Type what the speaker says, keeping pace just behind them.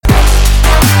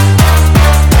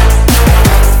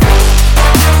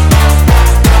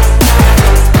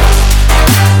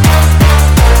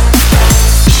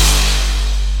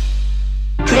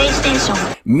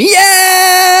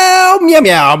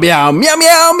meow, meow, meow,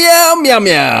 meow, meow, meow,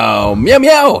 meow, meow,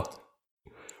 meow,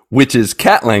 which is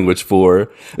cat language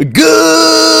for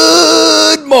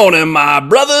good morning, my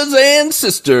brothers and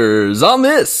sisters, on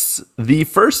this, the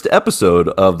first episode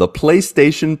of the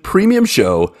PlayStation Premium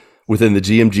Show within the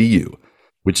GMGU,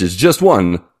 which is just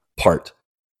one part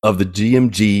of the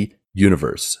GMG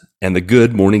universe and the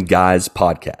Good Morning Guys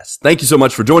podcast. Thank you so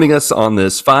much for joining us on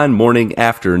this fine morning,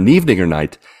 afternoon, evening, or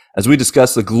night as we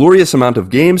discuss the glorious amount of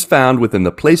games found within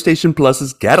the PlayStation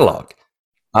Plus's catalog.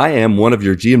 I am one of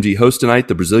your GMG hosts tonight,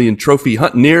 the Brazilian trophy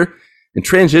hunting-ear and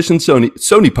transition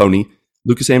Sony pony,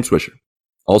 Lucas M. Swisher.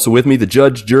 Also with me, the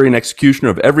judge, jury, and executioner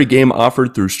of every game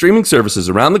offered through streaming services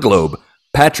around the globe,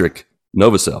 Patrick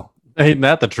Novosel. Ain't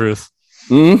that the truth?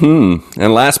 And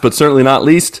last but certainly not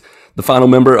least, the final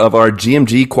member of our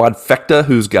GMG quadfecta,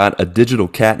 who's got a digital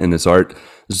cat in his art,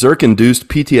 Zerk-induced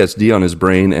PTSD on his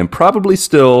brain, and probably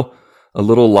still a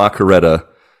little La Coretta,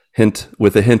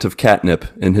 with a hint of catnip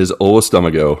in his old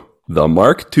stomacho, the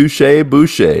Mark Touche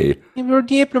Boucher.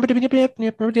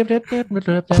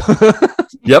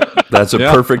 Yep, that's a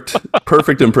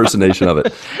perfect impersonation of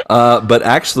it. But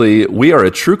actually, we are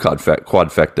a true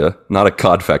quadfecta, not a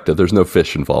codfecta. There's no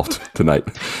fish involved tonight.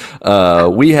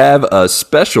 We have a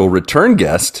special return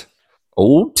guest,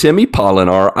 old Timmy Pollen,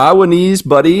 our Iwanese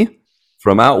buddy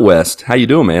from out west. How you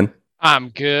doing, man? I'm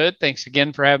good. Thanks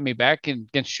again for having me back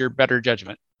against your better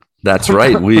judgment. That's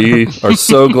right. We are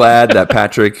so glad that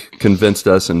Patrick convinced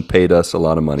us and paid us a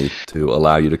lot of money to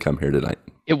allow you to come here tonight.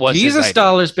 It was Jesus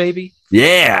dollars, baby.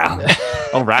 Yeah.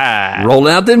 All right.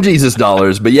 Rolling out them Jesus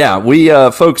dollars. But yeah, we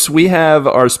folks, we have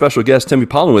our special guest Timmy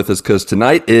Pollen with us because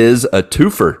tonight is a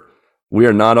twofer. We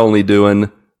are not only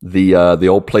doing the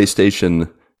old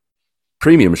PlayStation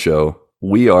Premium Show,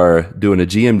 we are doing a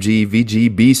GMG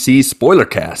VGBC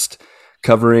Spoilercast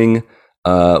covering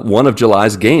one of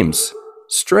July's games,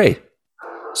 Stray.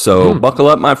 So buckle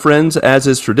up, my friends. As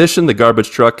is tradition, the garbage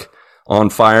truck on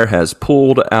fire has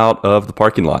pulled out of the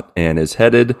parking lot and is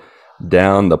headed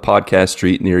down the podcast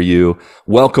street near you.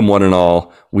 Welcome, one and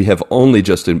all. We have only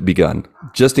just begun.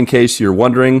 Just in case you're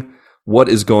wondering what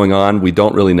is going on, we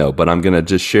don't really know, but I'm going to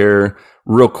just share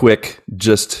real quick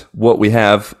just what we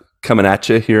have coming at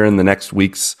you here in the next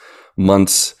weeks,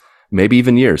 months, maybe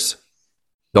even years.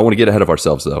 Don't want to get ahead of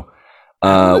ourselves, though.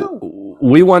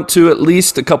 We want to at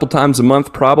least a couple times a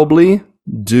month probably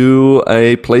do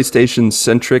a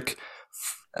PlayStation-centric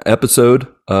episode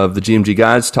of the GMG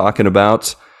Guys talking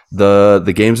about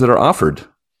the games that are offered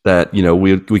that, you know,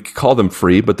 we could call them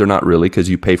free, but they're not really because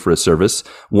you pay for a service.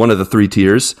 One of the three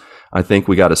tiers. I think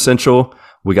we got Essential,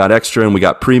 we got Extra, and we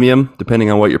got Premium, depending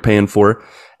on what you're paying for.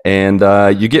 And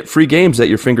you get free games at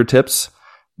your fingertips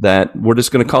that we're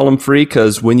just going to call them free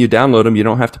because when you download them, you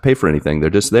don't have to pay for anything. They're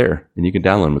just there, and you can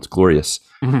download them. It's glorious.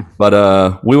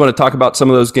 But we want to talk about some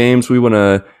of those games. We want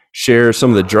to share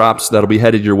some of the drops that'll be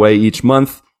headed your way each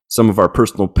month, some of our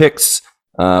personal picks.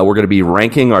 We're going to be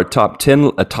ranking our top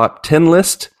 10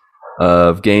 list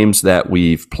of games that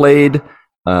we've played.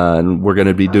 And we're going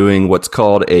to be doing what's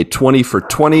called a 20 for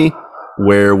 20,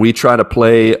 where we try to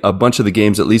play a bunch of the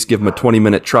games, at least give them a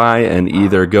 20-minute try, and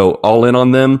either go all in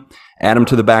on them, add them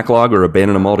to the backlog, or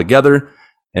abandon them altogether.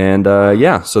 And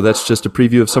so that's just a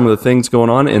preview of some of the things going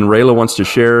on. And Rayla wants to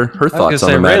share her thoughts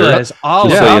on the matter. Rayla is all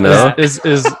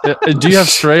do you have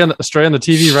Stray on the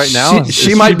TV right now?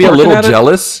 She might be a little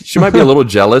jealous. She might be a little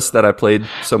jealous that I played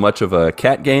so much of a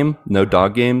cat game. No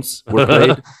dog games were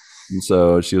played. And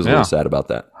so she was a little sad about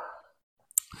that.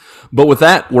 But with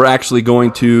that, we're actually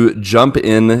going to jump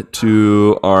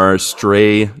into our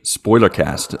Stray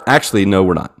Spoilercast. Actually, no,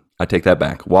 we're not. I take that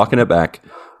back. Walking it back,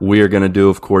 we are going to do,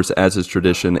 of course, as is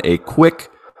tradition, a quick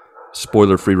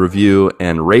spoiler-free review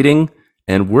and rating.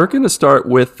 And we're going to start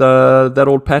with that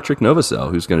old Patrick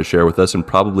Novosel, who's going to share with us and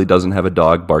probably doesn't have a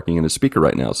dog barking in his speaker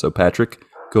right now. So, Patrick,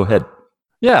 go ahead.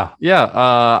 Yeah.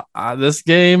 This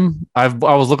game, I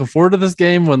was looking forward to this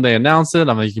game when they announced it.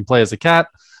 I mean, you can play as a cat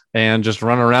and just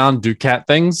run around, do cat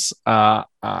things. I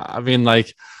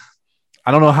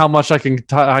don't know how much I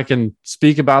can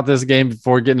speak about this game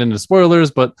before getting into spoilers,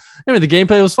 but I mean, the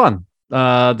gameplay was fun.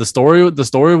 The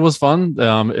story was fun.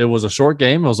 It was a short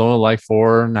game. It was only like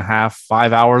 4.5,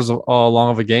 5 hours long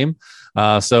of a game.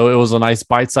 So it was a nice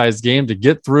bite-sized game to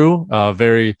get through. A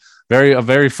very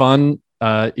fun,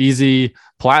 easy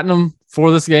platinum for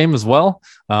this game as well.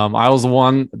 I was the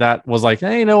one that was like,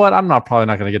 hey, you know what? I'm probably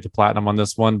not going to get to platinum on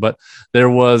this one, but there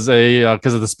was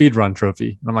because of the speedrun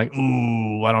trophy. I'm like,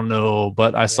 ooh, I don't know.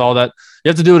 But I saw that you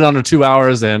have to do it under 2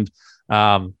 hours, and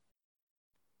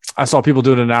I I saw people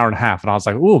doing it an hour and a half, and I was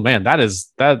like, "Oh man,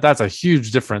 that's a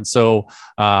huge difference." So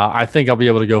I think I'll be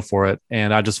able to go for it.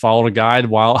 And I just followed a guide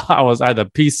while I had the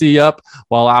PC up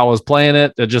while I was playing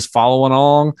it, just following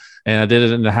along, and I did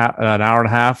it in an hour and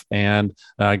a half, and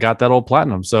got that old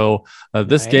platinum. So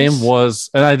this game was,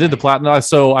 and I did the platinum.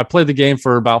 So I played the game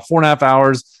for about 4.5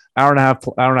 hours. Hour and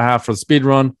a half for the speed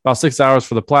run, about 6 hours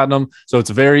for the platinum. So it's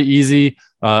very easy,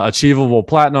 achievable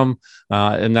platinum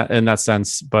in that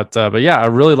sense. But yeah, I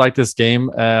really like this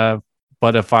game.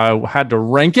 But if I had to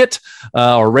rank it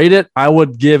or rate it, I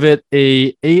would give it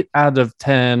a 8 out of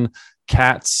 10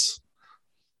 cats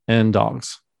and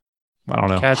dogs. I don't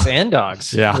know. Cats and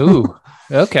dogs. Yeah. Ooh.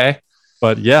 Okay.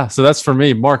 But yeah, so that's for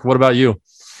me. Mark, what about you?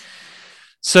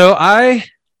 So I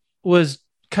was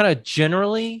kind of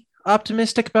generally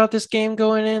optimistic about this game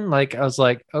going in. Like I was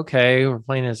like, okay, we're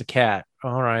playing as a cat.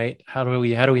 All right, how do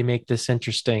we make this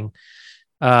interesting?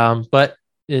 But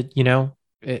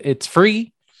it's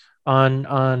free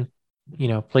on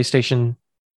PlayStation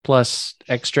Plus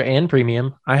Extra and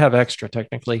Premium. I have Extra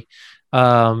technically,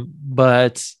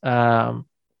 but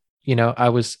I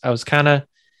was kind of,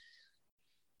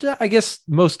 I guess,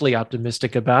 mostly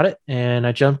optimistic about it, and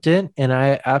I jumped in, and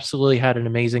I absolutely had an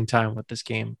amazing time with this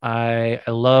game. I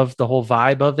love the whole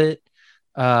vibe of it.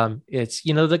 It's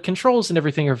the controls and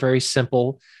everything are very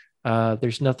simple.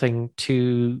 There's nothing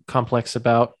too complex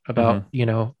about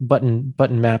button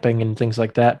mapping and things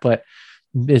like that, but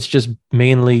it's just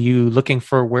mainly you looking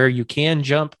for where you can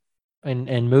jump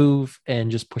and move, and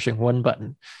just pushing one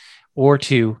button or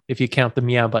two if you count the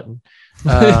meow button.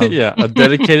 Yeah, a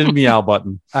dedicated meow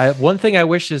button. One thing I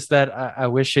wish is that I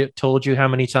wish it told you how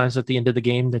many times at the end of the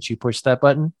game that you push that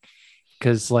button,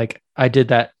 because like I did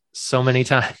that so many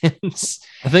times.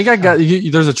 I think I got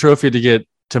there's a trophy to get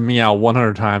to meow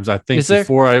 100 times. I think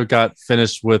before I got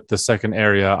finished with the second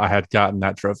area, I had gotten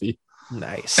that trophy.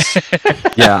 Nice.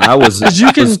 Yeah, I was.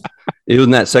 It was in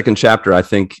that second chapter, I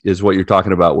think, is what you're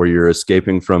talking about, where you're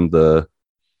escaping from the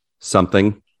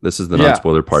something. This is the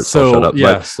non-spoiler part, so I'll shut up.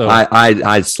 Yeah, but so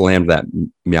I slammed that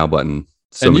meow button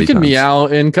so and many you can times. meow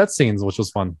in cutscenes, which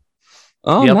was fun.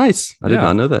 Oh, nice. I did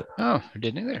not know that. Oh, I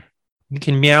didn't either. You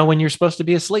can meow when you're supposed to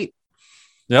be asleep.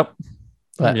 Yep.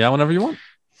 Meow whenever you want.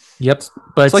 Yep.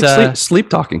 But it's like sleep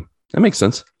talking. That makes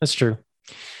sense. That's true.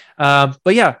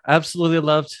 But yeah, absolutely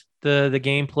loved the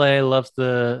gameplay. Loved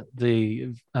the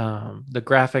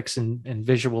graphics and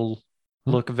visual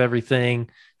look of everything.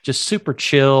 Just super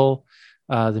chill.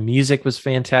 The music was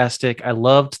fantastic. I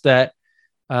loved that.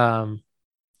 They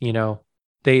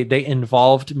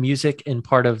involved music in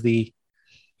part of the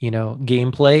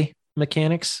gameplay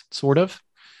mechanics, sort of.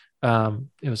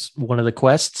 It was one of the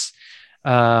quests.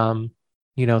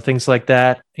 Things like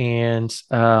that. And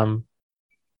I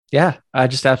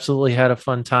just absolutely had a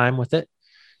fun time with it.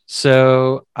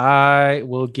 So I'm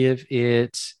going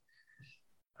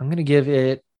to give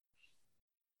it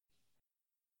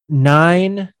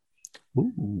 9.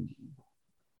 Ooh.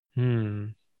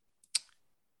 I'm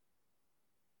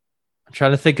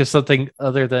trying to think of something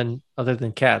other than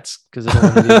cats, because I don't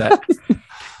want to do that.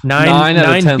 9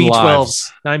 out of 10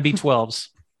 B12s. 9 B12s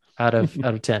out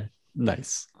of 10.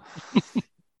 Nice.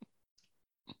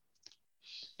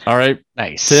 All right.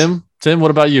 Nice. Tim,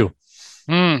 what about you?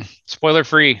 Spoiler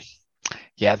free.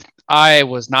 Yeah, I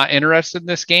was not interested in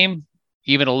this game,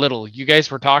 even a little. You guys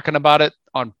were talking about it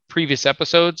on previous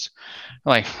episodes. I'm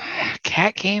like,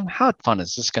 cat game? How fun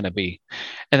is this going to be?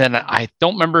 And then I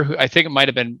don't remember who. I think it might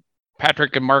have been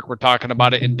Patrick and Mark were talking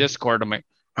about it in Discord. I'm like,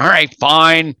 all right,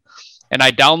 fine. And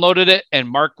I downloaded it, and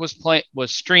Mark was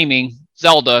streaming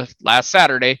Zelda last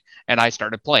Saturday, and I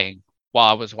started playing while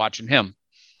I was watching him.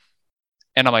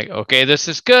 And I'm like, okay, this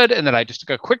is good. And then I just took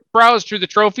a quick browse through the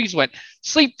trophies, went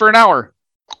sleep for an hour.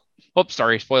 Oops,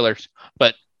 sorry, spoilers.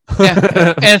 But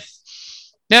yeah,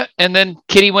 and then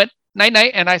Kitty went night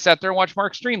night, and I sat there and watched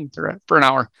Mark stream for an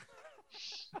hour.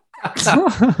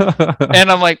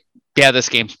 And I'm like, yeah, this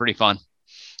game's pretty fun.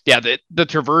 Yeah, the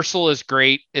traversal is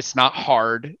great. It's not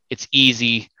hard. It's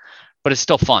easy, but it's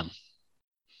still fun.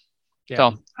 Yeah.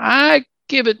 So I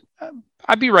give it.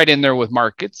 I'd be right in there with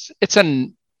Mark. It's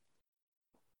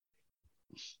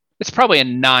probably a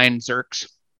 9 Zerks.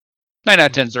 9 out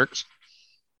of 10 Zerks.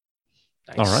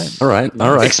 Nice. All right.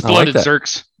 Exploded like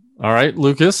Zerks. All right,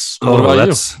 Lucas. What about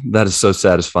you? That is so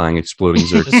satisfying. Exploding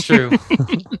Zerks. It's true.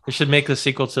 We should make the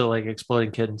sequel to like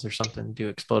Exploding Kittens or something. Do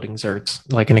Exploding Zerks,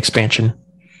 like an expansion.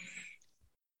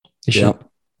 Yeah.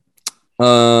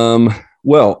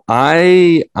 Well,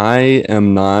 I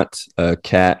am not a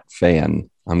cat fan.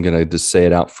 I'm gonna just say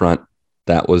it out front.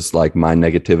 That was like my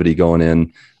negativity going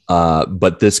in.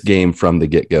 But this game from the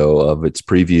get-go of its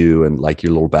preview and like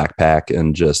your little backpack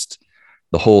and just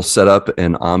the whole setup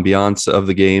and ambiance of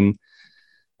the game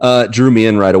drew me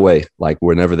in right away. Like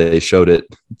whenever they showed it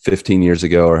 15 years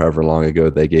ago or however long ago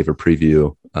they gave a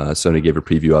preview, Sony gave a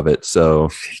preview of it. So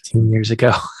 15 years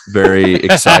ago. very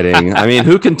exciting. I mean,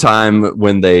 who can time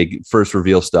when they first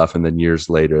reveal stuff and then years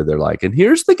later they're like, and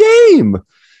here's the game.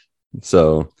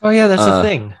 So, Oh yeah, that's a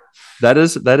thing. That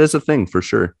is a thing for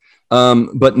sure.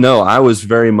 But no, I was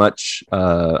very much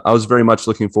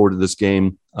looking forward to this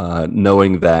game,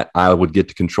 knowing that I would get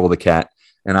to control the cat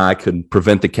and I could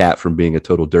prevent the cat from being a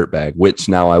total dirtbag, which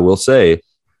now I will say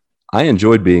I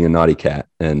enjoyed being a naughty cat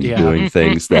and doing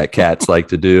things that cats like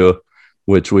to do,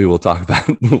 which we will talk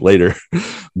about later.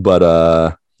 But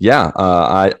I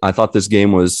thought this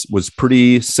game was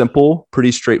pretty simple,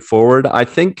 pretty straightforward. I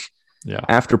think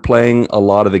after playing a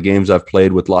lot of the games I've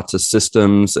played with lots of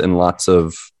systems and lots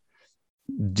of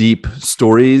deep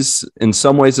stories, in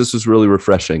some ways this was really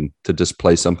refreshing to just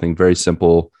play something very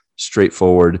simple,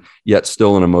 straightforward, yet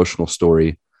still an emotional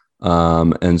story.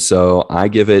 And so I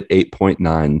give it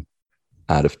 8.9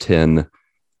 out of 10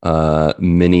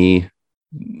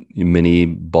 mini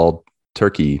bald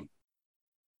turkey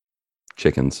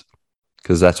chickens,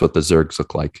 because that's what the Zergs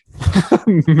look like.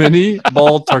 Mini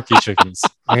bald turkey chickens.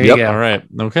 There you go. All right.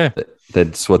 Okay.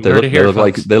 That's what they look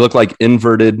like. They look like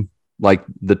inverted, like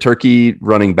the turkey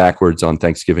running backwards on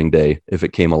Thanksgiving Day. If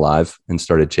it came alive and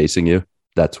started chasing you,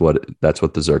 that's what the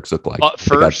Zergs look like. But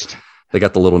first, they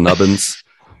got the little nubbins.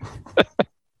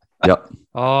 Yep.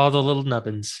 All the little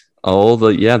nubbins.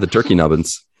 The turkey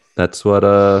nubbins. That's what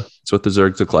the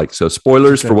Zergs look like. So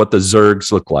spoilers for what the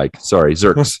Zergs look like. Sorry,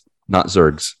 Zergs, not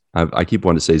Zergs. I keep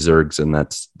wanting to say Zergs, and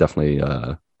that's definitely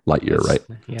Lightyear, right?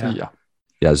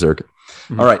 Yeah, Zerg.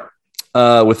 All right.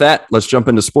 With that, let's jump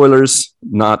into spoilers.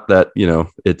 Not that,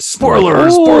 it's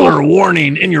spoiler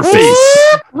warning in your face.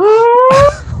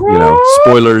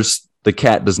 Spoilers. The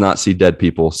cat does not see dead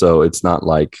people, so it's not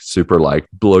like super like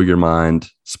blow your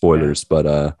mind spoilers.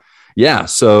 But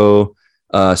so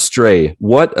Stray,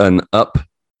 what an up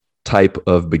type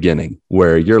of beginning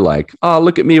where you're like, oh,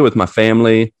 look at me with my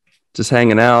family, just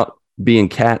hanging out, being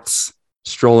cats,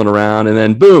 strolling around, and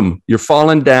then boom, you're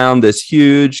falling down this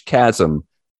huge chasm.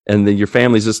 And then your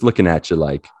family's just looking at you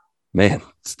like, man, it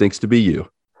stinks to be you.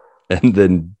 And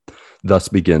then thus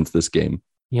begins this game.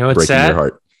 It's breaking sad. Your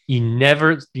heart. You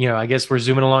never, I guess we're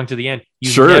zooming along to the end. You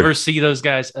Sure. never see those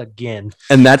guys again.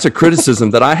 And that's a criticism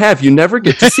that I have. You never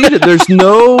get to see that. There's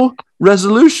no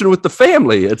resolution with the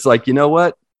family. It's like, you know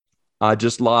what? I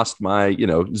just lost my,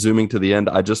 zooming to the end.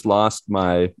 I just lost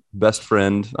my best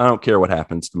friend. I don't care what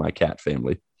happens to my cat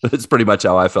family. That's pretty much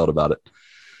how I felt about it.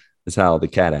 Is how the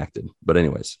cat acted. But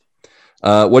anyways,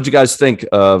 what'd you guys think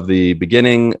of the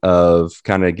beginning of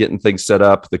kind of getting things set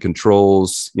up, the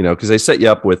controls, because they set you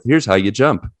up with, here's how you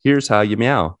jump, here's how you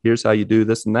meow, here's how you do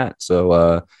this and that.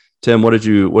 So Tim, what did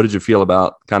you feel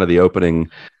about kind of the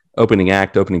opening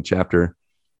act, opening chapter?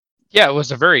 Yeah, it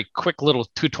was a very quick little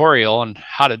tutorial on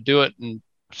how to do it, and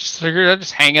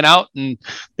just hanging out, and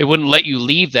they wouldn't let you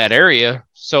leave that area,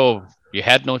 so you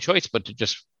had no choice but to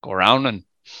just go around and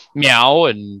meow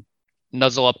and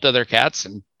nuzzle up to other cats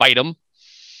and bite them.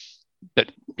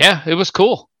 But yeah, it was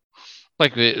cool.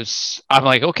 Like I'm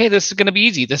like, okay, this is gonna be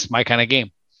easy. This is my kind of game.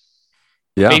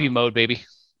 Yeah, baby mode, baby.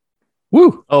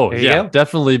 Woo! Oh yeah,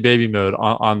 definitely baby mode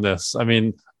on this. I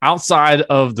mean, outside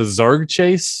of the Zerg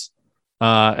chase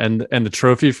and the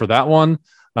trophy for that one,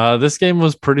 this game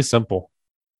was pretty simple.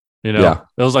 It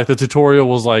was like the tutorial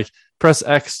was like press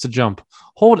X to jump,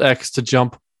 hold X to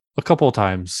jump a couple of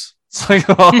times. It's like,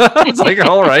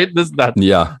 all right, that.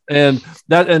 Yeah.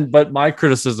 But my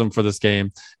criticism for this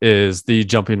game is the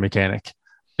jumping mechanic.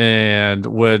 And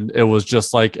when it was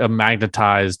just like a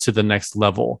magnetized to the next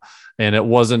level, and it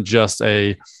wasn't just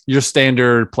your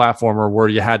standard platformer where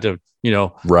you had to,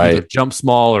 either jump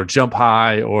small or jump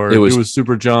high or do a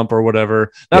super jump or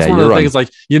whatever. That's one of the things like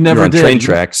you never did. Train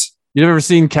tracks. You've ever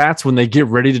seen cats when they get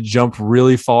ready to jump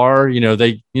really far,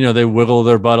 they wiggle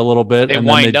their butt a little bit and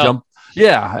then they jump.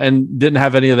 Yeah, and didn't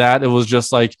have any of that. It was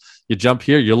just like you jump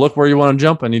here, you look where you want to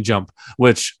jump, and you jump,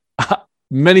 which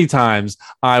many times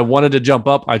I wanted to jump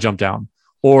up, I jumped down.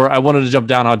 Or I wanted to jump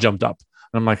down, I jumped up.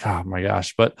 And I'm like, oh my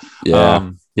gosh. But you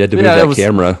had to move that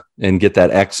camera and get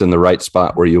that X in the right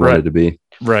spot where you wanted to be.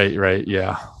 Right.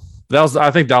 Yeah.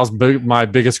 I think that was my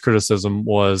biggest criticism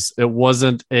was it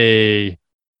wasn't a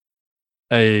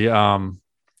one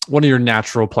of your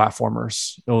natural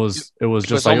platformers. It was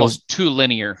just like almost too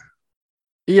linear.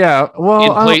 Yeah,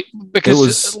 well, because it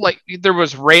was like there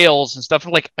was rails and stuff.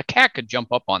 Like a cat could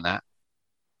jump up on that.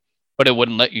 but it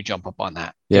wouldn't let you jump up on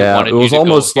that. Yeah, it was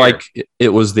almost like it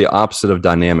was the opposite of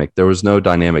dynamic. There was no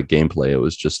dynamic gameplay. It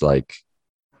was just like,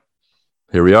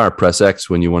 here we are, press X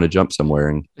when you want to jump somewhere,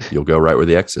 and you'll go right where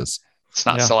the X is. It's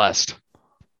not Celeste.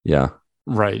 Yeah.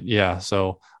 Right. Yeah.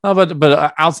 So,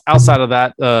 but outside of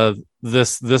that,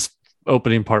 this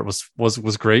opening part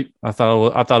was great. I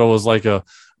thought it was like a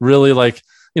really like,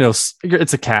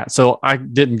 it's a cat. So I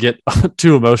didn't get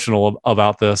too emotional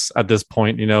about this at this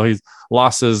point. He's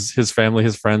lost his family,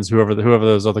 his friends, whoever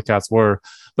those other cats were,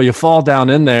 but you fall down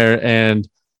in there and,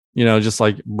 just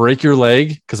like break your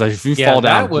leg. Cause if you fall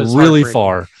down really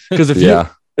far, because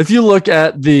if you look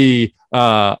at the,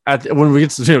 when we get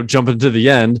to jump into the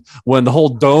end, when the whole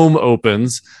dome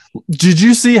opens, did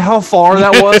you see how far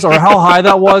that was or how high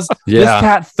that was? Yeah. This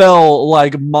cat fell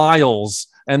like miles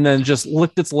and then just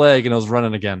licked its leg and it was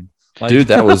running again. Dude,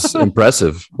 that was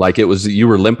impressive. Like you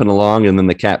were limping along and then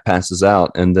the cat passes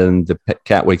out and then the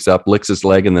cat wakes up, licks his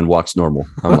leg and then walks normal.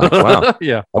 I'm like, wow.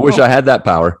 Yeah. I wish I had that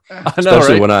power.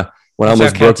 Especially when I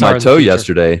almost broke my toe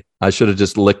yesterday. I should have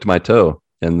just licked my toe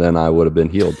and then I would have been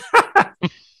healed.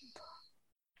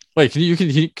 Wait,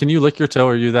 can you lick your toe?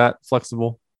 Are you that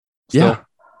flexible? Still? Yeah.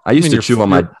 I used to chew on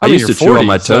my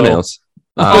toenails.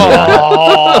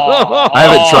 Oh. I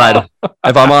haven't tried.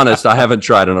 If I'm honest, I haven't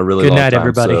tried in a really long time.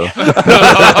 Good night, everybody. So.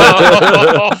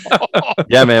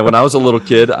 Yeah, man. When I was a little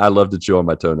kid, I loved to chew on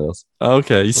my toenails.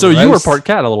 Okay, so you were part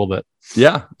cat a little bit.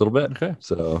 Yeah, a little bit. Okay.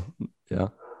 So yeah.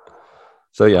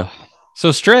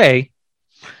 So Stray.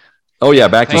 Oh yeah,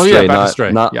 back to Stray.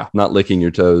 Stray. Not licking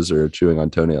your toes or chewing on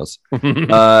toenails.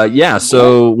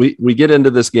 So we get into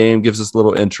this game, gives us a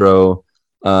little intro.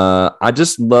 I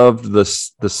just loved the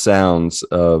sounds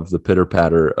of the pitter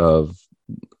patter of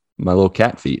my little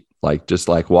cat feet, like just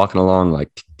like walking along,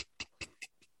 like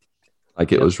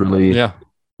it was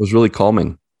really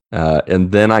calming.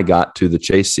 And then I got to the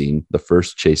chase scene, the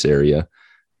first chase area,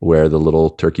 where the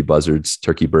little turkey buzzards,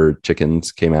 turkey bird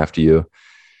chickens came after you.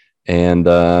 And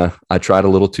I tried a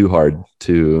little too hard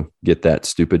to get that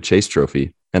stupid chase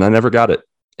trophy, and I never got it,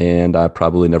 and I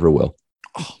probably never will.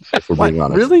 If we're being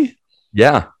honest, really?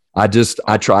 Yeah, I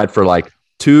tried for like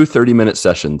 2 30-minute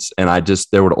sessions, and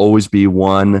there would always be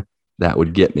one that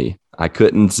would get me. I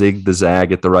couldn't zig the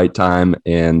zag at the right time,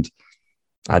 and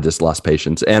I just lost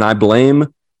patience. And I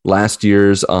blame last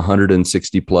year's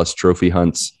 160 plus trophy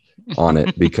hunts on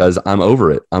it because I'm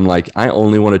over it. I'm like, I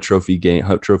only want a trophy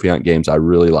hunt games I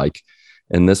really like.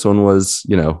 And this one was,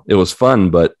 it was fun,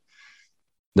 but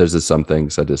there's just some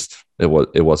things it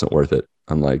wasn't worth it.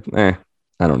 I'm like, I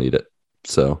don't need it.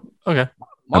 So okay,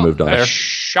 I moved on. That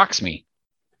shocks me.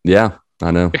 Yeah, I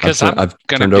know. Because I've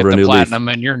gonna get the platinum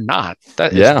and you're not.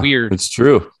 That is weird. It's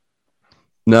true.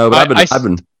 No, but I've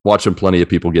been watching plenty of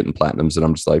people getting platinums, and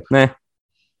I'm just like,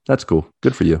 that's cool.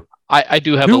 Good for you. I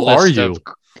do have Who a list are you?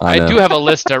 I do have a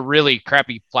list of really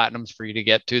crappy platinums for you to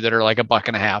get to that are like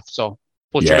 $1.50. So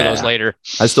we'll share those later.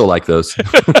 I still like those.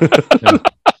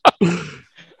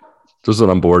 Just when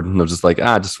I'm bored and I'm just like,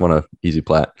 I just want an easy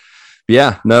plat. But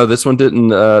yeah, no, this one didn't.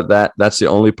 That's the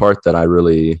only part that I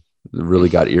really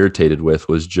got irritated with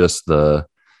was just the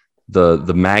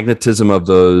magnetism of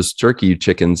those turkey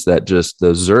chickens that just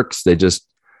the Zerks, they just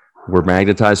were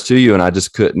magnetized to you, and I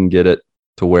just couldn't get it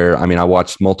to where. I mean, I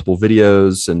watched multiple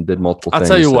videos and did multiple things. I'll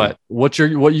tell you what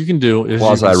you can do is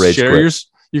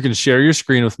you can share your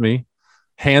screen with me,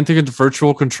 hand the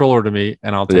virtual controller to me,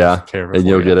 and I'll take care of it. And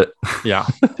you'll get it. Yeah.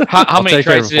 How many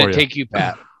tries did it take you,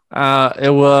 Pat?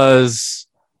 It was,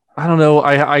 I don't know.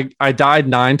 I died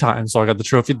 9 times, so I got the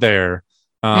trophy there.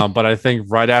 But I think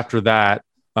right after that,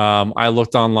 I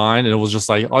looked online and it was just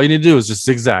like, all you need to do is just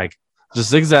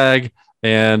zigzag.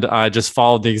 And I just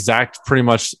followed the exact, pretty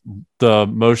much the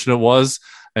motion it was.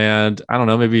 And I don't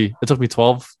know, maybe it took me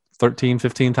 12, 13,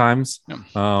 15 times.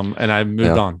 And I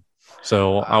moved on.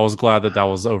 So I was glad that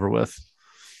was over with.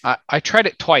 I tried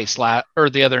it twice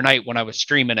the other night when I was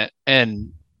streaming it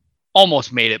and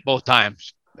almost made it both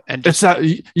times. And it's that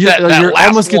you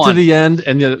almost get to the end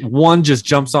and one just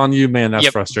jumps on you, man. That's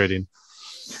frustrating.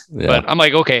 Yeah. But I'm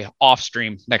like, okay, off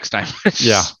stream next time.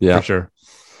 yeah, for sure.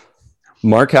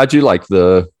 Mark, how'd you like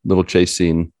the little chase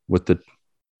scene with the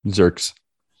Zerks?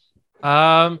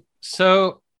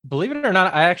 So believe it or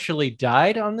not, I actually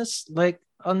died on this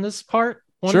part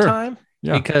one time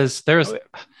because there's,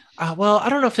 well, I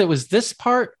don't know if it was this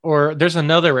part or there's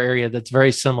another area that's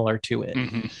very similar to it,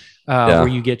 where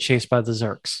you get chased by the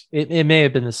Zerks. It may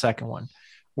have been the second one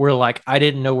where I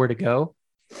didn't know where to go.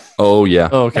 Oh yeah.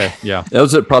 Oh, okay. Yeah. That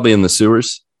was probably in the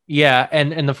sewers. Yeah,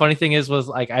 and the funny thing was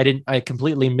I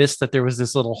completely missed that there was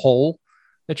this little hole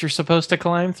that you're supposed to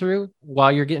climb through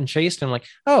while you're getting chased. And I'm like,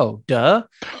 oh, duh.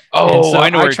 Oh, so I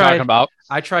know what you're talking about.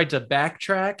 I tried to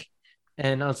backtrack,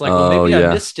 and I was like, well, maybe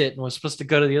I missed it and was supposed to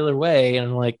go to the other way. And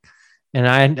I'm like, and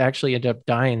I actually ended up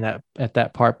dying at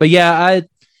that part. But yeah,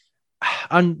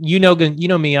 I'm you know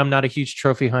me, I'm not a huge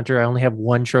trophy hunter. I only have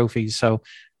one trophy,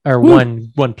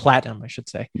 one platinum, I should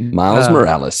say. Miles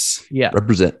Morales. Yeah.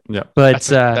 Represent. Yeah. But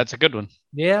That's a good one.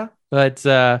 Yeah, but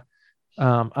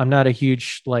I'm not a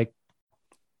huge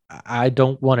I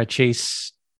don't want to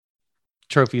chase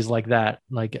trophies like that.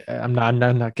 Like I'm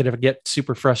not gonna get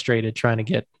super frustrated trying to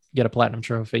get a platinum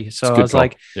trophy. So I was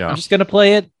like, I'm just gonna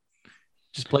play it,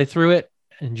 just play through it,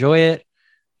 enjoy it.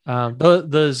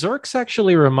 The Zerks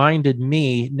actually reminded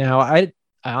me. Now I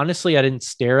honestly I didn't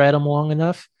stare at them long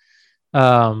enough,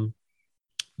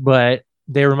 but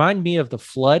they remind me of the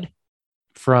Flood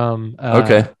from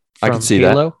I can see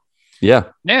Halo.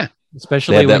 That. Yeah.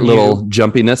 Especially they have that little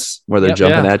jumpiness where they're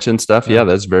jumping at you and stuff. Yeah,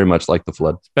 that's very much like the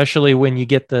Flood. Especially when you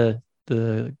get the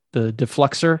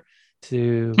defluxer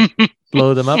to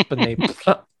blow them up and they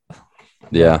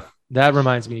yeah. That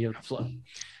reminds me of the Flood.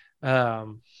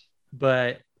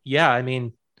 But yeah, I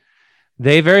mean,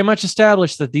 they very much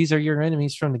established that these are your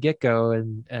enemies from the get-go,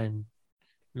 and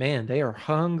man, they are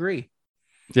hungry.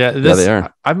 Yeah, they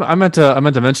are. I meant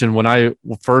to mention when I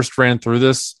first ran through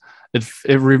this,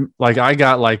 I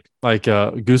got like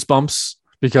goosebumps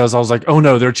because I was like, oh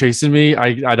no, they're chasing me.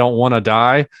 I don't want to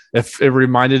die. If it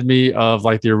reminded me of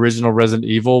like the original Resident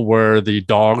Evil where the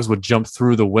dogs would jump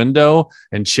through the window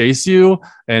and chase you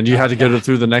and you had to get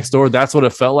through the next door. That's what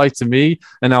it felt like to me.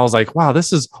 And I was like, wow,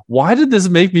 why did this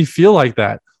make me feel like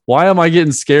that? Why am I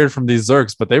getting scared from these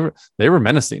Zerks? But they were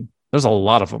menacing. There's a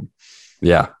lot of them.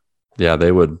 Yeah. Yeah.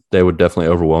 They would definitely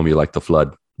overwhelm you like the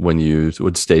Flood when you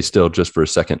would stay still just for a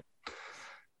second.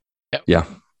 Yeah.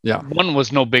 Yeah. One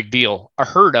was no big deal. A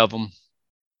herd of them.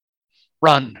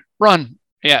 Run.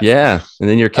 Yeah. Yeah. And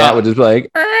then your cat would just be like,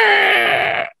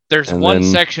 there's one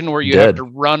section where you have to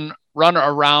run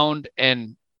around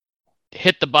and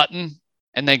hit the button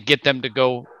and then get them to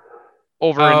go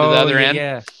over into the other end.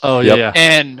 Yeah. Oh, yeah.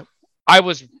 And I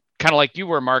was kind of like you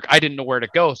were, Mark. I didn't know where to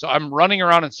go. So I'm running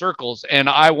around in circles and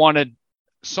I wanted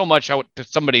so much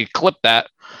somebody clip that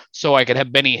so I could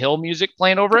have Benny Hill music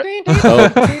playing over it.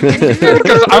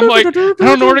 Because I'm like, I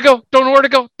don't know where to go. Don't know where to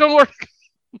go.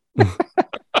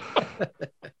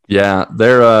 Yeah,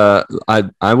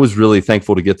 I was really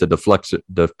thankful to get the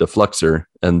defluxer,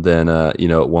 and then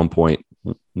at one point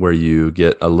where you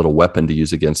get a little weapon to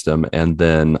use against them, and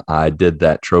then I did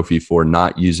that trophy for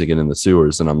not using it in the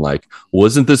sewers, and I'm like,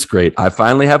 wasn't this great? I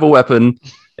finally have a weapon.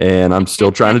 And I'm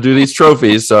still trying to do these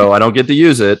trophies, so I don't get to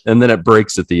use it. And then it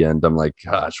breaks at the end. I'm like,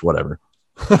 gosh, whatever.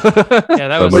 Yeah,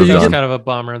 that was kind of a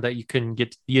bummer that you didn't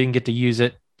get to use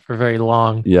it for very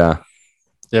long. Yeah.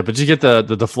 Yeah, but you get the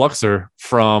defluxer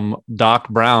from Doc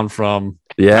Brown from.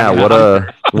 Yeah, what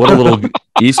a little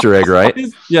Easter egg, right?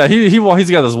 He's got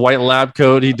this white lab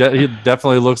coat. He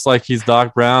definitely looks like he's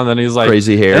Doc Brown. Then he's like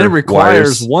crazy hair. And it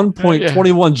requires 1.21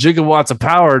 gigawatts of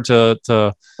power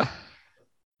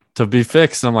to be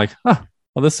fixed. And I'm like,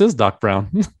 well, this is Doc Brown.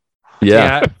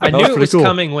 Yeah. I knew it was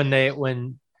coming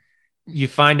when you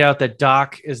find out that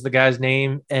Doc is the guy's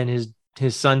name and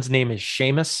his son's name is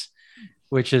Seamus,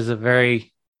 which is a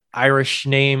very Irish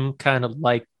name, kind of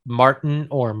like Martin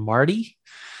or Marty.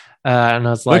 And I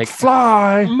was like,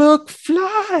 McFly.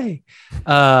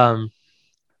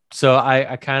 So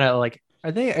I kind of like,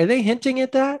 are they hinting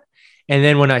at that? And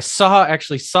then when I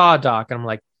actually saw Doc, I'm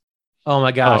like, oh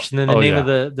my gosh. And then the name of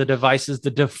the device is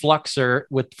the defluxer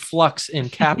with flux in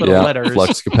capital letters.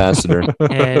 Flux capacitor.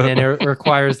 and it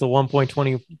requires the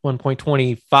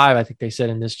 1.25, I think they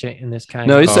said in this kind.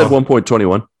 No, he said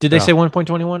 1.21. Did they say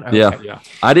 1.21? Okay. Yeah.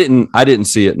 I didn't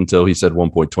see it until he said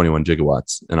 1.21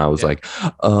 gigawatts. And I was like,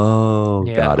 oh,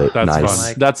 got it. That's nice.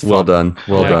 Fun. That's well done.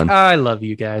 Well done. I love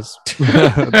you guys.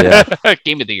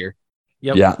 Game of the year.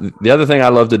 Yep. Yeah. The other thing I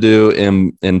love to do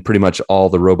in pretty much all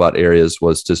the robot areas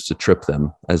was just to trip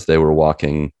them as they were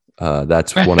walking.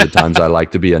 That's one of the times I like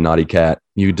to be a naughty cat.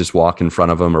 You just walk in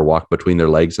front of them or walk between their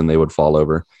legs and they would fall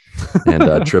over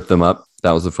and trip them up.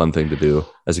 That was a fun thing to do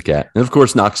as a cat. And of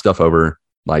course, knock stuff over.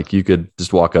 Like you could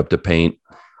just walk up to paint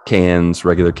cans,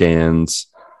 regular cans,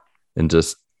 and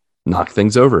just knock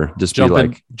things over. Just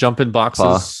jump in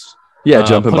boxes. Yeah,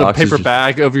 jump in put boxes. A paper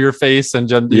bag over your face, and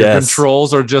your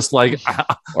controls are just like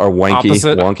or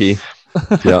wonky.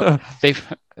 Yeah,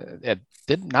 it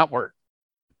did not work.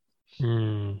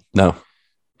 No.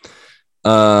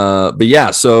 But yeah,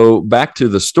 so back to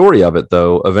the story of it,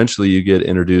 though. Eventually, you get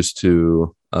introduced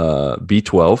to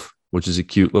B12, which is a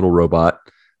cute little robot.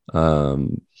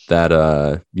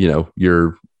 that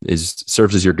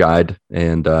serves as your guide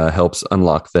and helps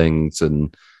unlock things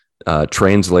and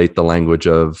translate the language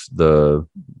of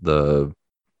the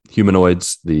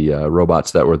humanoids, the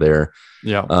robots that were there.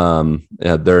 Yeah.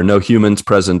 There are no humans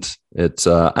present. It's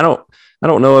I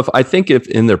don't know I think if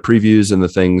in their previews and the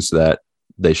things that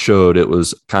they showed, it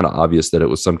was kind of obvious that it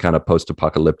was some kind of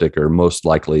post-apocalyptic, or most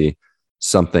likely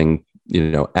something,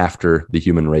 after the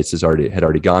human race had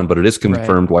already gone. But it is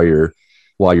confirmed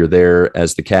while you're there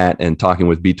as the cat and talking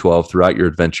with B12 throughout your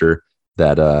adventure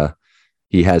that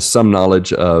he has some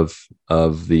knowledge of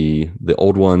the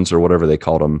old ones, or whatever they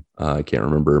called them. I can't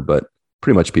remember, but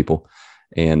pretty much people.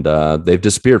 And they've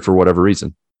disappeared for whatever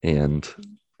reason. And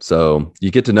so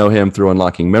you get to know him through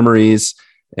unlocking memories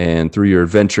and through your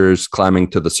adventures, climbing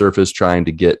to the surface, trying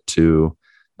to get to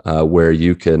where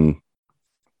you can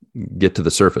get to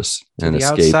the surface and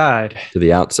escape to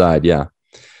the outside. Yeah.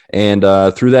 And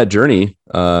through that journey,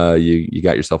 you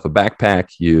got yourself a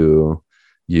backpack. You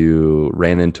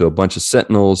ran into a bunch of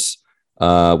sentinels.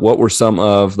 What were some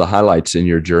of the highlights in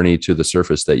your journey to the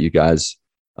surface that you guys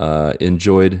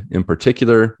enjoyed in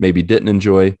particular, maybe didn't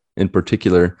enjoy in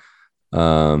particular?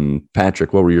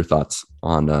 Patrick, what were your thoughts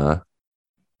on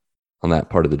that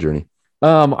part of the journey?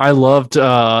 I loved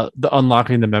the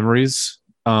unlocking the memories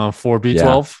for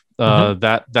B12.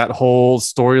 That whole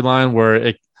storyline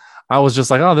where I was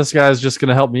just like, oh, this guy's just going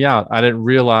to help me out. I didn't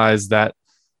realize that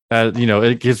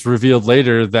it gets revealed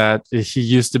later that he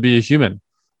used to be a human.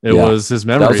 It was his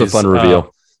memories. That was a fun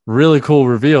reveal. Really cool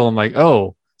reveal. I'm like,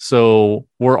 oh, so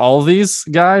were all these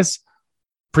guys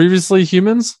previously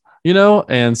humans?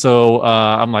 And so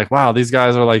I'm like, wow, these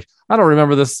guys are like, I don't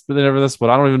remember this, but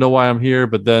I don't even know why I'm here.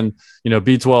 But then,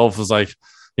 B12 was like,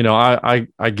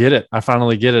 I get it. I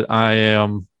finally get it.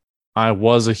 I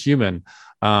was a human,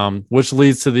 which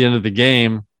leads to the end of the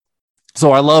game.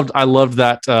 So I loved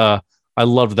that. I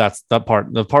loved that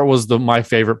part. The part was my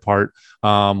favorite part.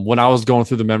 When I was going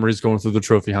through the memories, going through the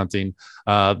trophy hunting,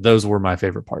 those were my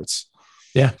favorite parts.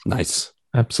 Yeah. Nice.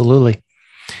 Absolutely.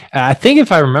 I think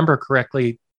if I remember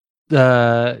correctly, all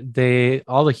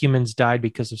the humans died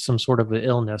because of some sort of an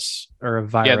illness or a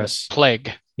virus. Yeah,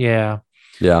 plague. Yeah.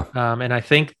 Yeah. And I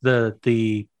think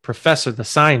the professor, the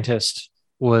scientist,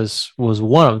 was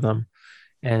one of them.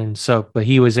 And so, but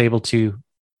he was able to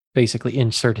basically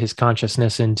insert his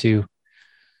consciousness into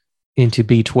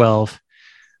B12.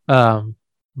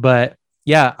 But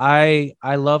yeah, I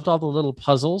loved all the little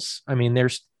puzzles. I mean,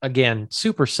 there's, again,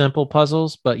 super simple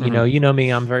puzzles, but you know me,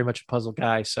 I'm very much a puzzle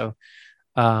guy. So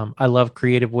I love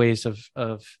creative ways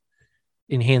of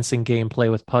enhancing gameplay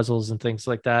with puzzles and things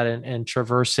like that, and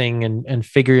traversing and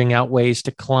figuring out ways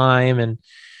to climb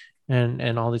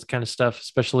and all this kind of stuff,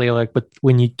 especially but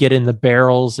when you get in the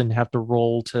barrels and have to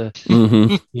roll to,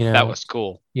 that was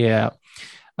cool. Yeah.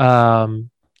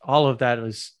 All of that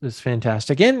is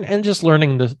fantastic. And just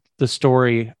learning the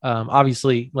story.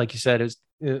 Obviously, like you said,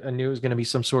 I knew it was going to be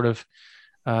some sort of,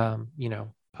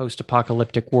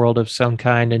 post-apocalyptic world of some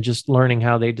kind, and just learning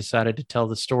how they decided to tell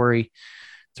the story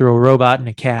through a robot and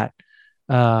a cat.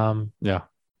 Yeah.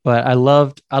 But I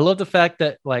loved the fact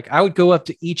that I would go up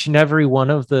to each and every one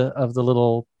of the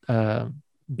little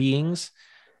beings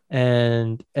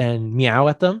and meow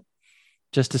at them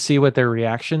just to see what their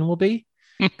reaction will be.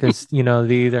 Because they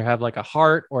either have a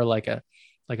heart or a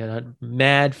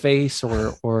mad face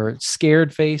or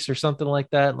scared face or something like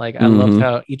that. I loved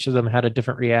how each of them had a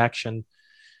different reaction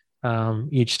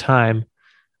each time.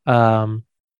 And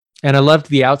I loved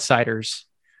the outsiders.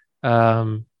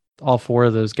 All four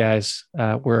of those guys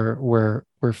were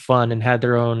fun and had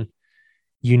their own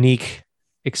unique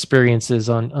experiences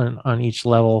on each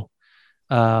level.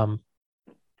 But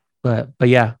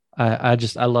yeah, I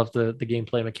love the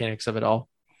gameplay mechanics of it all.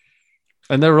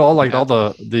 And they were all all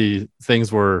the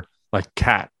things were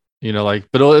cat, but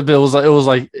it was a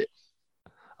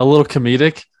little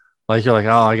comedic. You're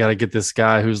oh, I got to get this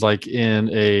guy who's in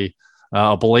a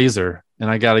blazer, and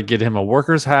I got to get him a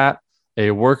worker's hat,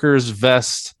 a worker's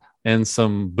vest, and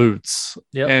some boots.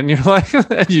 Yep. And you're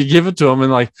and you give it to him,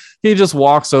 and he just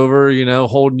walks over,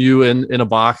 holding you in a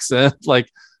box, and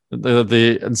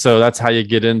and so that's how you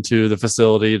get into the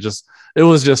facility. It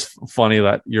was just funny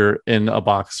that you're in a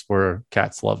box where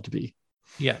cats love to be.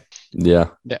 Yeah. Yeah.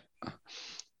 Yeah.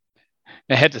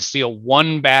 I had to steal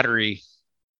one battery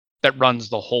that runs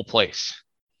the whole place.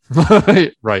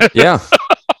 Right. Yeah.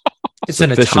 It's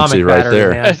an atomic right battery,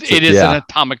 there. Man. It is an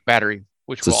atomic battery,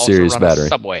 which will also run a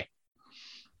subway.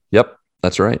 Yep,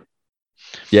 that's right.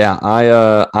 Yeah,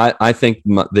 I think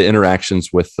the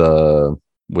interactions with the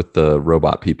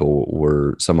robot people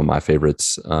were some of my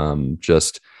favorites.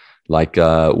 Just like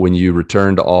when you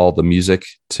returned all the music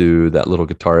to that little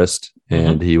guitarist,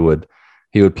 and he would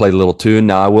play the little tune.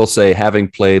 Now, I will say, having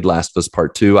played Last of Us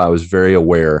Part 2, I was very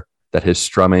aware that his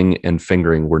strumming and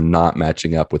fingering were not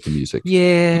matching up with the music.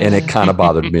 Yeah. And it kind of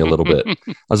bothered me a little bit.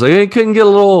 I was like, hey, couldn't get a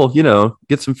little,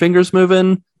 get some fingers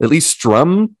moving, at least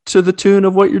strum to the tune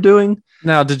of what you're doing.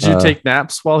 Now, did you take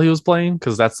naps while he was playing?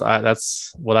 Because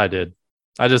that's what I did.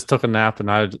 I just took a nap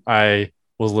and I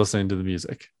was listening to the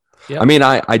music. Yep. I mean,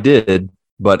 I did,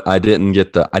 but I didn't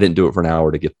do it for an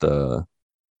hour to get the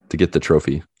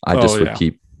trophy. I just would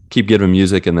keep giving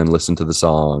music and then listen to the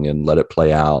song and let it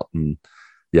play out. And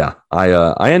yeah,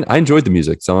 I enjoyed the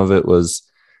music. Some of it was,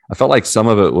 I felt like some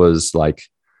of it was like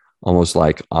almost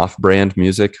like off-brand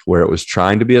music where it was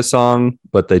trying to be a song,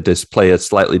 but they just play a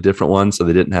slightly different one, so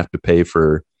they didn't have to pay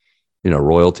for,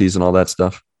 royalties and all that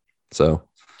stuff. So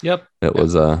yep, it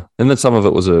was and then some of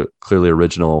it was a clearly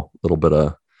original, little bit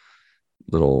of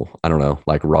I don't know,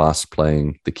 like Ross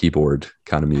playing the keyboard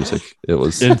kind of music. It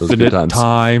was infinite good times.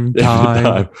 time.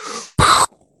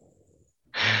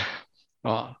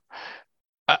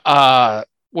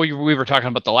 We were talking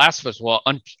about The Last of Us. Well,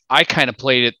 I kind of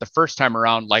played it the first time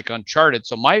around like Uncharted.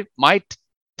 So my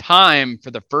time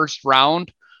for the first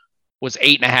round was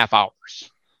 8.5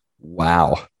 hours.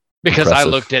 Wow. Because impressive. I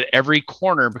looked at every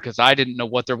corner because I didn't know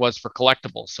what there was for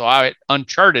collectibles. So I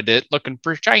uncharted it looking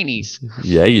for shinies.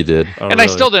 Yeah, you did. And really? I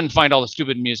still didn't find all the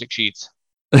stupid music sheets.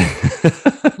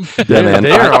 Yeah, man.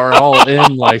 They are all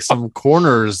in like some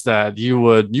corners that you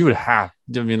would have.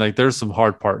 I mean, like there's some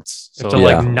hard parts. So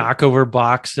like knock over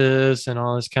boxes and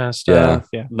all this kind of stuff.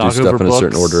 Yeah. Knock over stuff in a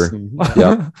certain order.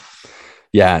 Yeah.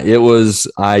 Yeah, it was.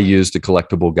 I used a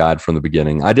collectible guide from the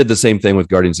beginning. I did the same thing with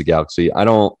Guardians of the Galaxy. I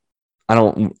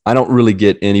don't really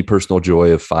get any personal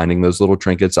joy of finding those little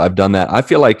trinkets. I've done that. I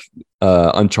feel like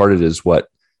Uncharted is what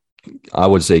I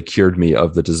would say cured me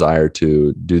of the desire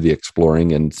to do the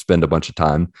exploring and spend a bunch of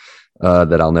time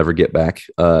that I'll never get back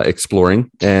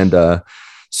exploring. And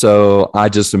so I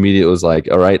just immediately was like,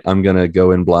 all right, I'm going to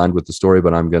go in blind with the story,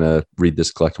 but I'm going to read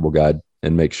this collectible guide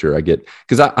and make sure I get,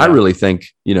 because I really think,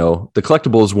 the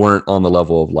collectibles weren't on the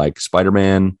level of like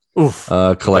Spider-Man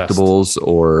collectibles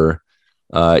or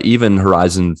even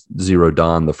Horizon Zero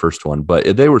Dawn, the first one,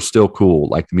 but they were still cool,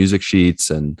 like the music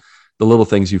sheets and the little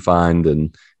things you find,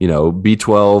 and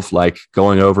B12, like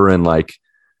going over and like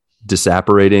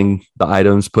disapparating the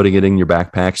items, putting it in your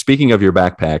backpack. Speaking of your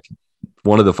backpack,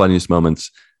 one of the funniest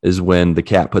moments is when the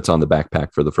cat puts on the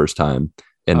backpack for the first time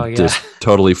and just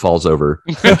totally falls over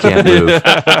and can't move.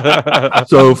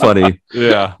 So funny.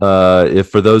 Yeah. If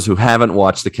for those who haven't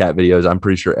watched the cat videos, I'm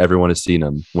pretty sure everyone has seen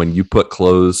them. When you put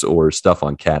clothes or stuff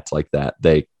on cats like that,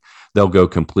 they'll go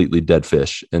completely dead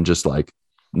fish and just like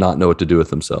not know what to do with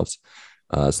themselves.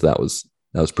 So that was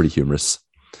pretty humorous.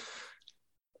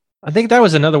 I think that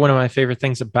was another one of my favorite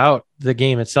things about the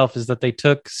game itself, is that they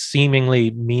took seemingly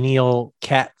menial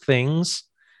cat things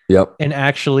and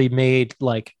actually made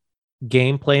like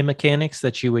gameplay mechanics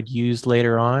that you would use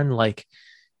later on. Like,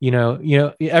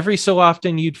 every so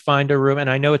often you'd find a room,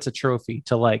 and I know it's a trophy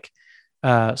to like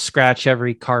scratch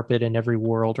every carpet in every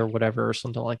world or whatever, or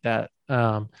something like that.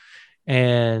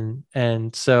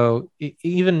 And so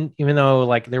even though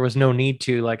like there was no need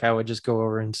to, like I would just go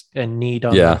over and knead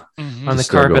on the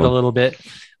carpet a little bit.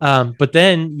 But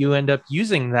then you end up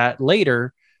using that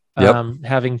later,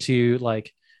 having to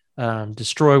like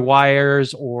destroy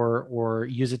wires or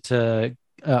use it to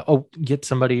get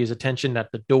somebody's attention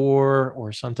at the door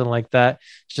or something like that.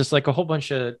 It's just like a whole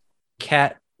bunch of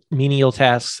cat menial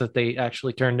tasks that they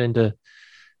actually turned into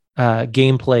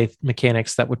gameplay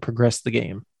mechanics that would progress the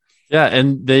game. Yeah,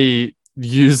 and they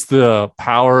used the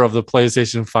power of the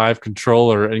PlayStation 5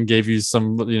 controller and gave you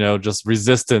some, just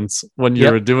resistance when you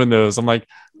were doing those. I'm like,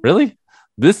 really?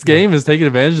 This game is taking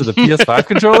advantage of the PS5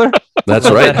 controller? That's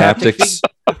right. Haptics.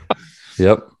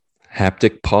 Yep.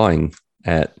 Haptic pawing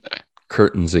at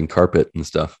curtains and carpet and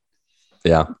stuff.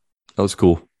 Yeah, that was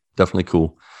cool. Definitely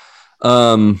cool.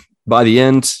 By the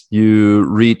end, you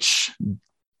reach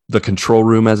the control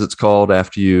room, as it's called,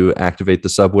 after you activate the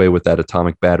subway with that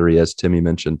atomic battery, as Timmy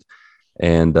mentioned.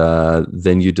 And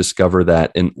then you discover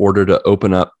that in order to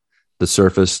open up the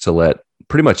surface to let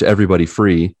pretty much everybody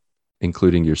free,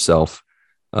 including yourself,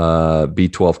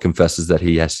 B12 confesses that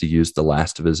he has to use the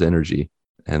last of his energy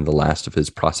and the last of his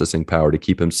processing power to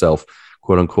keep himself,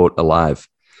 quote unquote, alive.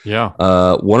 Yeah.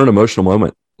 What an emotional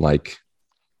moment. Like,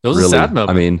 it was a sad moment.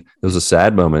 I mean, it was a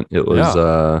sad moment. It was,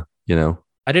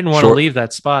 I didn't want to leave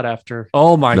that spot after.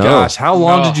 Oh my gosh. How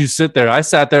long did you sit there? I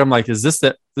sat there. I'm like, is this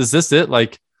it?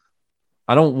 Like,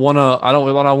 I don't want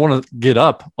to get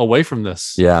up away from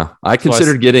this. Yeah, I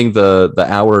considered getting the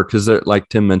hour because, like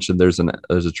Tim mentioned, there's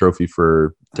a trophy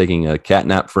for taking a cat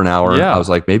nap for an hour. Yeah. I was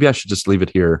like, maybe I should just leave it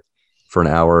here for an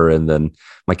hour, and then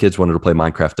my kids wanted to play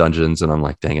Minecraft Dungeons, and I'm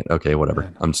like, dang it, okay, whatever.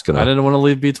 Man. I'm just gonna. I didn't want to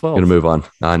leave B12. Gonna move on.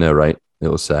 I know, right? It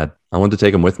was sad. I wanted to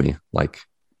take them with me, like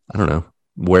I don't know,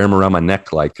 wear them around my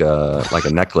neck like a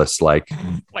necklace, like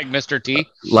Mr. T.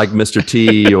 like Mr.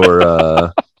 T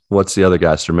or what's the other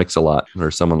guy, Sir Mix-a-Lot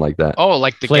or someone like that. Oh,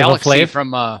 like the Flavor Galaxy Flav?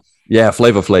 from Yeah,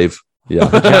 Flava Flav. Yeah,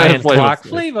 Giant Flavor clock. Flav.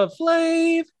 Flavor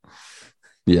Flav.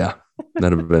 yeah,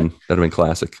 that'd have been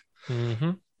classic.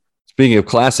 Mm-hmm. Speaking of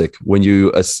classic, when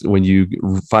you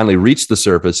finally reach the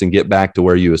surface and get back to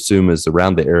where you assume is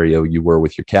around the area you were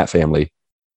with your cat family,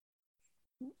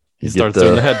 He starts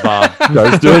doing the head bob.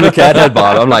 starts doing the cat head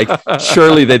bob. I'm like,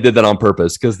 surely they did that on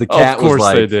purpose because the cat Of course was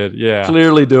like they did. Yeah.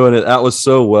 clearly doing it. That was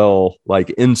so well like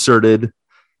inserted.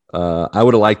 I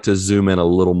would have liked to zoom in a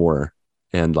little more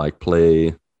and like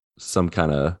play some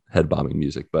kind of head bobbing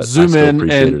music, but Zoom in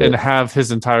and have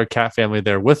his entire cat family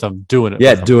there with him doing it.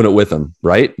 yeah, with him. doing it with them,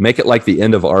 right? Make it like the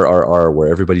end of RRR where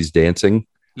everybody's dancing.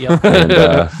 Yep. And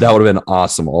that would have been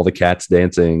awesome. All the cats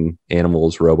dancing,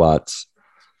 animals, robots.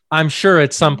 I'm sure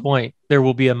at some point there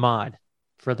will be a mod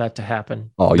for that to happen.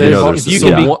 Oh, They've- there's if you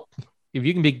yeah. can be if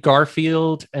you can be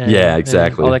Garfield and Yeah,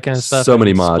 exactly. and all that kind of stuff. So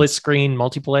many and mods. Split screen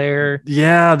multiplayer.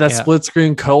 Yeah, that Yeah. split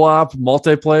screen co-op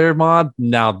multiplayer mod.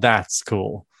 Now that's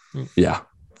cool. Yeah,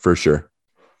 for sure.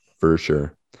 For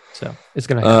sure. So it's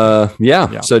gonna happen.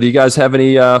 Yeah. So do you guys have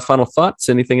any final thoughts?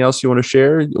 Anything else you want to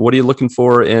share? What are you looking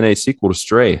for in a sequel to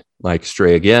Stray? Like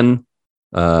Stray Again,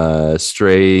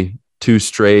 Stray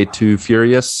 2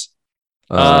 Furious?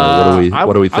 What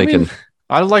are we thinking? I mean,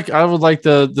 I would like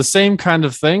the same kind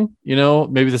of thing,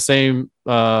 maybe the same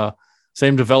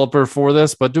developer for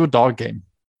this, but do a dog game.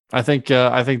 I think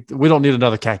we don't need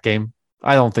another cat game.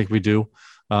 I don't think we do.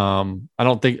 I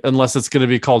don't think unless it's going to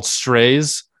be called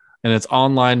Strays and it's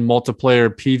online multiplayer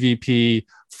PvP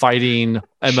fighting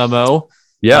MMO.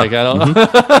 Yeah. Like, I don't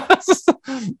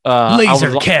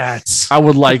Laser cats. I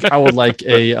would like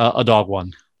a dog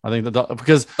one. I think the dog,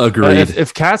 because Agreed.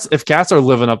 if cats are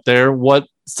living up there, what's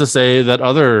to say that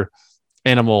other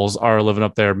animals are living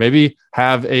up there? Maybe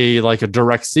have a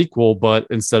direct sequel, but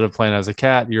instead of playing as a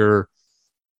cat,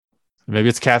 maybe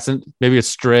it's cats and maybe it's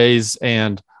strays.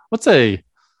 And what's a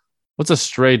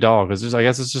stray dog? I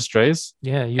guess it's just strays.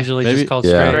 Yeah, usually Maybe- just called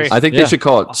Yeah. Stray. I think Yeah. they should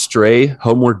call it Stray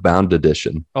Homeward Bound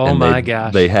Edition. Oh And my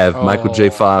gosh. They have Michael J.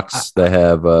 Oh. Fox. They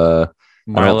have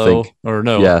Milo think- or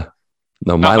no? yeah.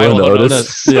 No, Not Milo Milo and and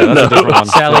Otis. Yeah, that's a different one.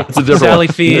 Sally, It's a different Sally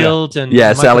one. Field and Yeah,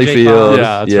 Michael Sally J. Field. Fox.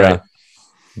 Yeah, that's yeah. right.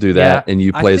 Do that, Yeah, and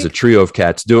you I play as a think- trio of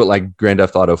cats. Do it like Grand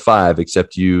Theft Auto 5,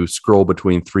 except you scroll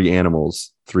between three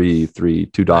animals, two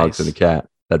dogs Nice. and a cat.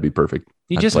 That'd be perfect.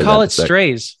 You I'd just play call that it in a sec.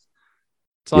 Strays.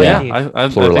 That's all Yeah. you need. I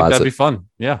think Pluralize that'd it. be fun.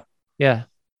 Yeah. Yeah.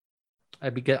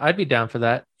 I'd be good. I'd be down for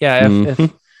that. Yeah. If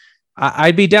Mhm.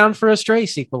 I'd be down for a Stray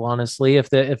sequel, honestly, if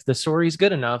the story's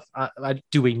good enough.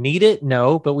 Do we need it?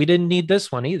 No, but we didn't need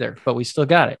this one either, but we still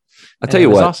got it. I And tell it you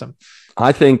was what, awesome.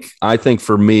 I think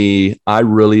for me, I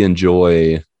really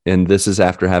enjoy, and this is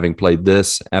after having played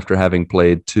this, after having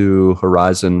played 2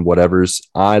 Horizon whatevers,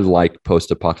 I like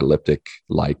post-apocalyptic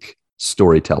like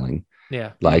storytelling,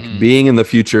 Yeah. like Mhm. being in the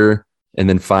future and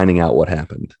then finding out what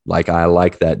happened. Like I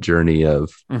like that journey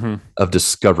of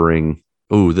discovering,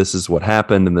 oh, this is what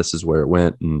happened and this is where it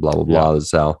went and blah blah blah. This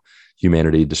is how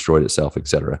humanity destroyed itself,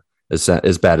 etc. As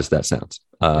bad as that sounds,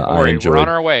 Don't I worry, enjoy. we're on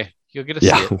our way. You'll get to see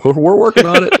Yeah, it. we're working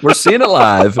on it. We're seeing it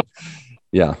live.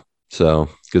 Yeah, so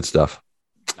good stuff.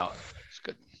 Oh, it's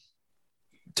good.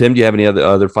 Tim, do you have any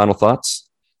other final thoughts?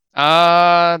 No,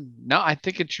 I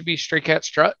think it should be Stray Cat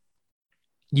Strut.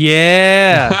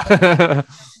 Yeah.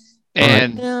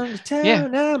 And Down to town, Yeah.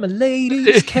 I'm a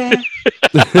lady's cat.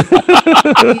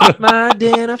 Eat my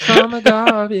dinner from a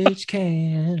garbage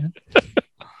can.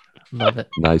 Love it.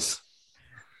 Nice.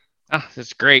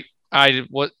 it's great.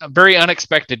 Was a very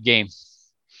unexpected game.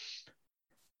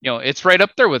 It's right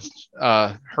up there with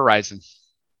Horizon.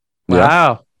 Yeah.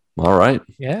 Wow. All right.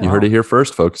 Yeah. You heard it here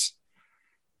first, folks.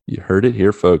 You heard it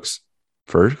here, folks.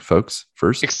 First. All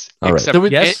right. Except Did we-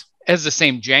 Yes. it has the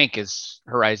same jank as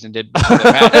Horizon did.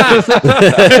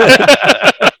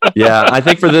 Yeah, I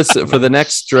think for the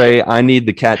next Stray, I need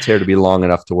the cat's hair to be long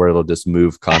enough to where it'll just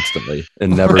move constantly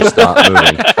and never stop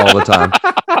moving all the time.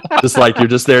 Just like you're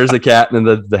just there as a cat, and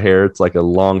then the hair, it's like a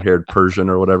long-haired Persian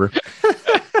or whatever.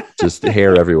 Just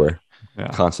hair everywhere,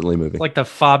 constantly moving. Like the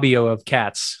Fabio of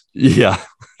cats. Yeah.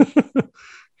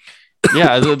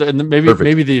 Yeah, and maybe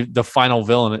Perfect. the final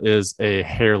villain is a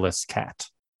hairless cat.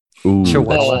 Ooh,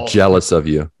 Chihuahua. that's jealous of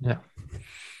you. Yeah.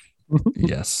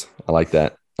 Yes, I like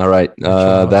that. All right.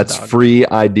 Watch That's dog. free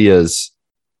ideas,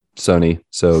 Sony.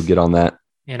 So get on that.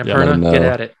 let 'em Annapurna, know. get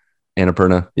at it.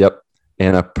 Annapurna. Yep.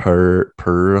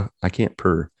 I can't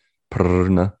purr.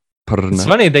 Purna. It's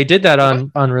funny they did that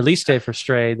on release day for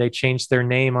Stray. They changed their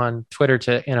name on Twitter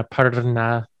to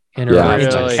Annapurna. Yeah.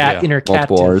 Really? Yeah.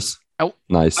 Multiple R's. Oh,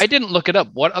 Nice. I didn't look it up.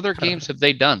 What other games have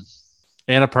they done?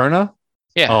 Annapurna?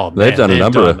 Yeah. Oh, They've done a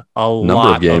number of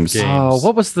lot games. of Oh,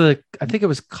 what was I think it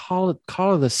was Call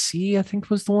of the Sea, I think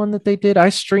was the one that they did. I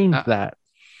streamed that.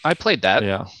 I played that.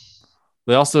 Yeah.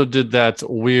 They also did that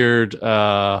weird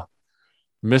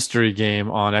mystery game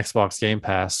on Xbox Game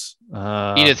Pass.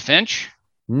 Edith Finch?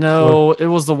 No, it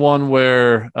was the one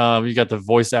where you got the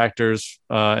voice actors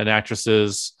and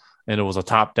actresses, and it was a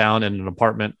top down in an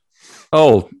apartment.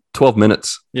 Oh, 12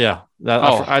 minutes. Yeah,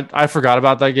 Oh. I forgot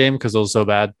about that game because it was so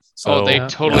bad. So They Yeah.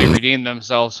 totally redeemed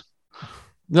themselves.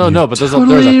 no, but there's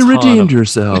totally a ton redeemed of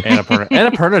yourself. Annapurna.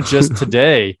 Annapurna just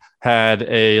today had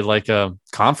a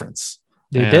conference.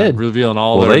 They and did. revealing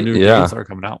all Well, their they- new yeah. games that are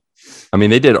coming out. I mean,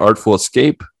 they did Artful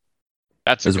Escape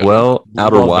That's a as good well. one.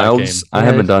 Outer Love that Wilds. game. I Yeah.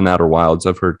 haven't done Outer Wilds.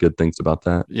 I've heard good things about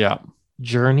that. Yeah.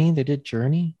 Journey. They did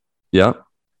Journey. Yeah.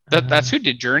 That's who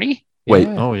did Journey? Wait.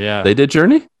 Yeah, Oh yeah. They did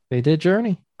Journey? they did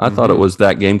Journey. I thought it Mhm. was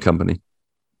that game company.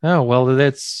 Oh, well,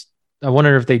 that's. I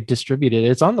wonder if they distributed it.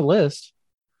 It's on the list.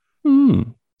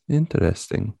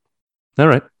 Interesting. All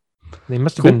right. They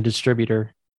must have Cool. been a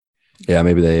distributor. Yeah,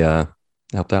 maybe they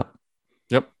helped out.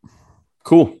 Yep.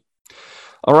 Cool.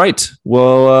 All right.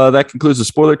 Well, that concludes the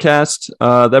spoiler cast.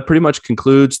 That pretty much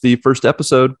concludes the first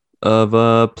episode of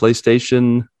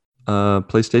PlayStation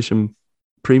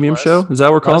Premium Plus. Show. Is that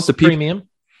what we're calling it? Plus premium.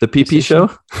 The PP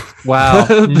show? Wow.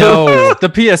 No. the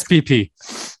PSPP.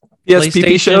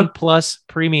 PSPP show? Plus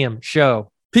premium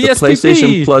show. The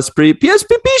PlayStation Plus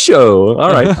PSPP show.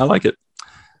 All right. I like it.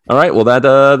 All right. Well,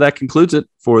 that concludes it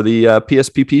for the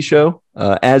PSPP show.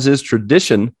 As is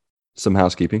tradition, some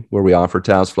housekeeping where we offer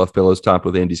towels, fluff pillows, topped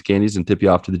with Andy's candies, and tip you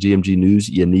off to the GMG news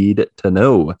you need to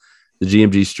know. The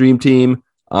GMG stream team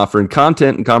offering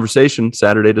content and conversation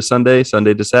Saturday to Sunday,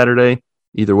 Sunday to Saturday,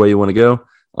 either way you want to go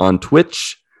on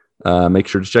Twitch. Make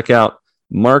sure to check out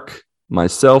Mark,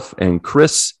 myself, and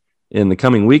Chris in the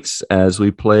coming weeks as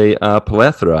we play a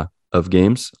plethora of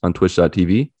games on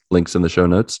twitch.tv. Links in the show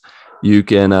notes. You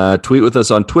can tweet with us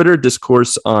on Twitter,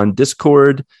 discourse on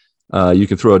Discord. You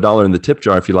can throw $1 in the tip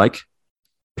jar if you like.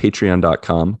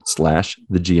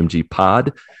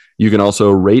 Patreon.com/thegmgpod. You can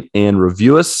also rate and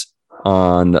review us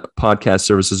on podcast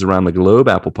services around the globe,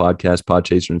 Apple Podcasts,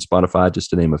 Podchaser, and Spotify, just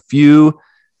to name a few.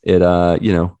 It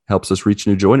helps us reach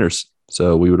new joiners.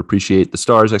 So we would appreciate the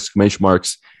stars, exclamation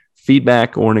marks,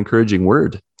 feedback, or an encouraging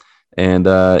word. And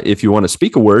if you want to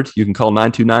speak a word, you can call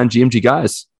 929-GMG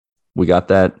Guys. We got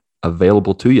that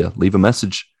available to you. Leave a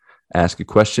message, ask a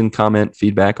question, comment,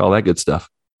 feedback, all that good stuff.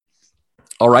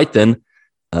 All right, then.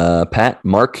 Pat,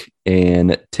 Mark,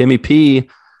 and Timmy P,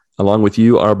 along with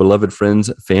you, our beloved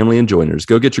friends, family, and joiners.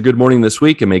 Go get your good morning this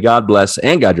week, and may God bless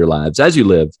and guide your lives as you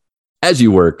live, as you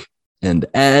work, and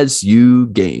as you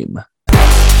game.